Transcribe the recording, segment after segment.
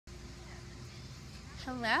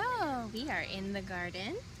Hello, we are in the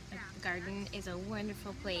garden. The garden is a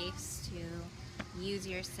wonderful place to use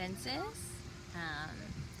your senses.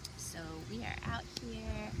 So we are out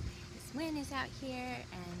here, Miss Wynn is out here,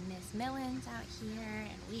 and Miss Millen's out here,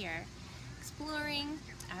 and we are exploring.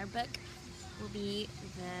 Our book will be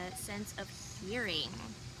The Sense of Hearing.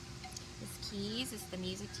 Miss Keys is the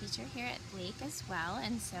music teacher here at Blake as well,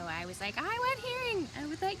 and so I was like, I want hearing! I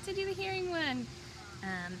would like to do the hearing one.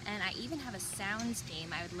 And I even have a sounds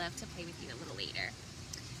game I would love to play with you a little later.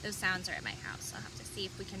 Those sounds are at my house. I'll have to see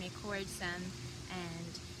if we can record some,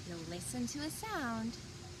 and you'll listen to a sound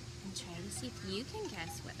and try to see if you can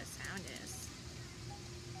guess what the sound is.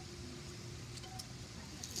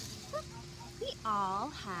 We all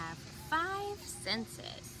have 5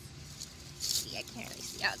 senses. See, I can't really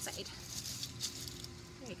see outside.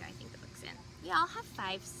 There you go, I think the book's in. We all have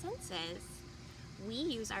 5 senses. We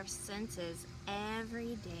use our senses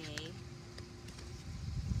every day.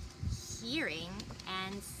 Hearing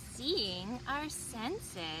and seeing our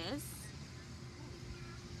senses.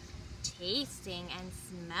 Tasting and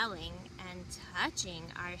smelling and touching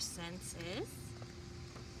our senses.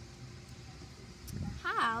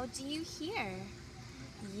 How do you hear?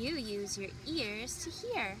 You use your ears to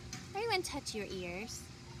hear. Everyone touch your ears.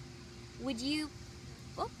 Would you,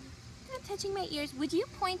 oh, I'm touching my ears. Would you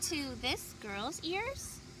point to this girl's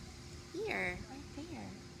ears? Ear, right there.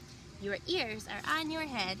 Your ears are on your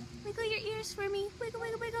head. Wiggle your ears for me. Wiggle,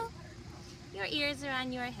 wiggle, wiggle. Your ears are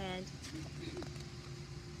on your head.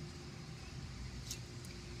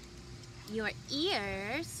 Your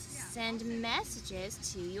ears send messages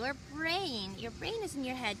to your brain. Your brain is in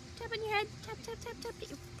your head. Tap on your head. Tap, tap, tap, tap.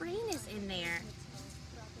 Your brain is in there.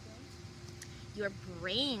 Your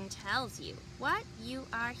brain tells you what you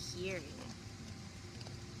are hearing.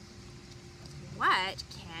 What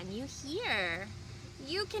can you hear?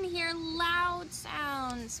 You can hear loud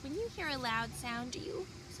sounds. When you hear a loud sound, do you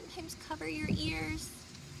sometimes cover your ears?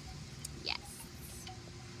 Yes.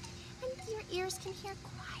 And your ears can hear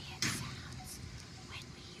quiet sounds. When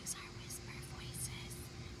we use our whisper voices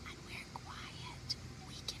and we're quiet,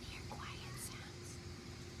 we can hear quiet sounds.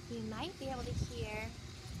 You might be able to hear,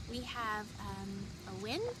 we have a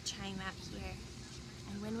wind chime out here.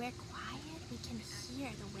 And when we're quiet, we can hear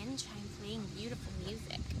the wind chime playing beautiful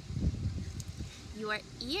music. Your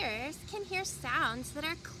ears can hear sounds that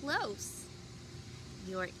are close.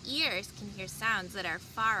 Your ears can hear sounds that are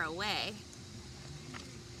far away.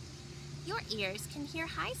 Your ears can hear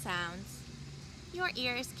high sounds. Your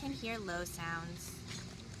ears can hear low sounds.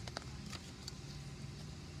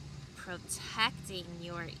 Protecting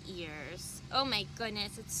your ears. Oh my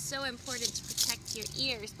goodness, it's so important to protect your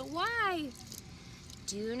ears, but why?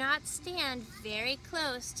 Do not stand very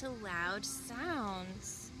close to loud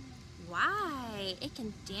sounds. Why? It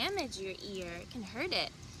can damage your ear. It can hurt it.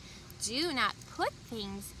 Do not put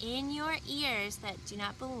things in your ears that do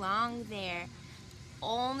not belong there.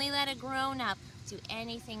 Only let a grown-up do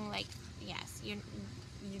anything like, yes, you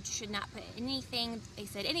should not put anything, they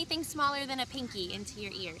said anything smaller than a pinky into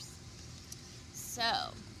your ears.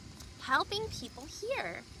 So, helping people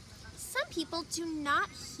hear. Some people do not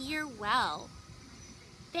hear well.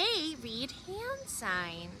 They read hand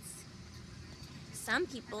signs. Some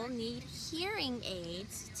people need hearing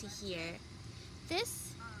aids to hear.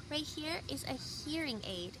 This right here is a hearing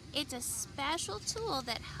aid. It's a special tool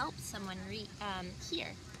that helps someone hear.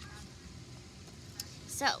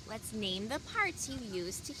 So let's name the parts you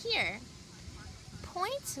use to hear.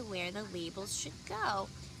 Point to where the labels should go.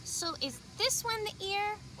 So is this one the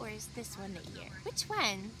ear or is this one the ear? Which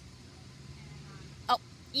one? Oh,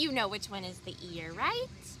 you know which one is the ear, right?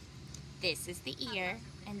 This is the ear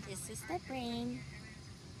and this is the brain.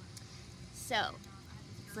 So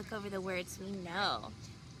let's look over the words we know.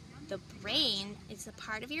 The brain is a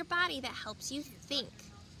part of your body that helps you think,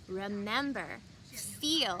 remember,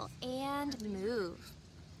 feel, and move.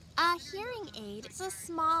 A hearing aid is a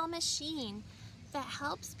small machine that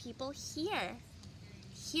helps people hear.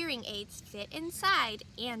 Hearing aids fit inside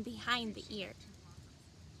and behind the ear.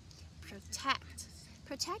 Protect.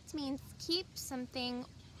 Protect means keep something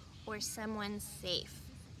or someone safe.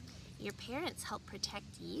 Your parents help protect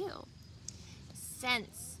you.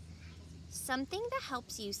 Sense. Something that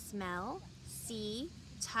helps you smell, see,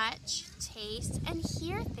 touch, taste, and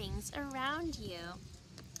hear things around you.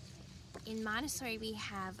 In Montessori, we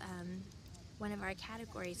have one of our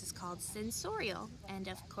categories is called sensorial. And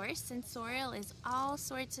of course, sensorial is all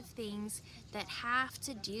sorts of things that have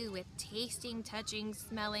to do with tasting, touching,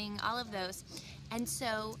 smelling, all of those. And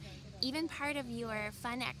so even part of your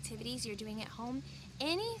fun activities you're doing at home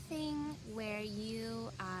anything where you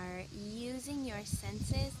are using your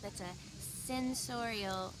senses, that's a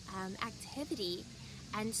sensorial activity.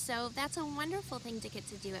 And so that's a wonderful thing to get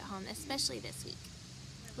to do at home, especially this week.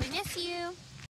 We miss you.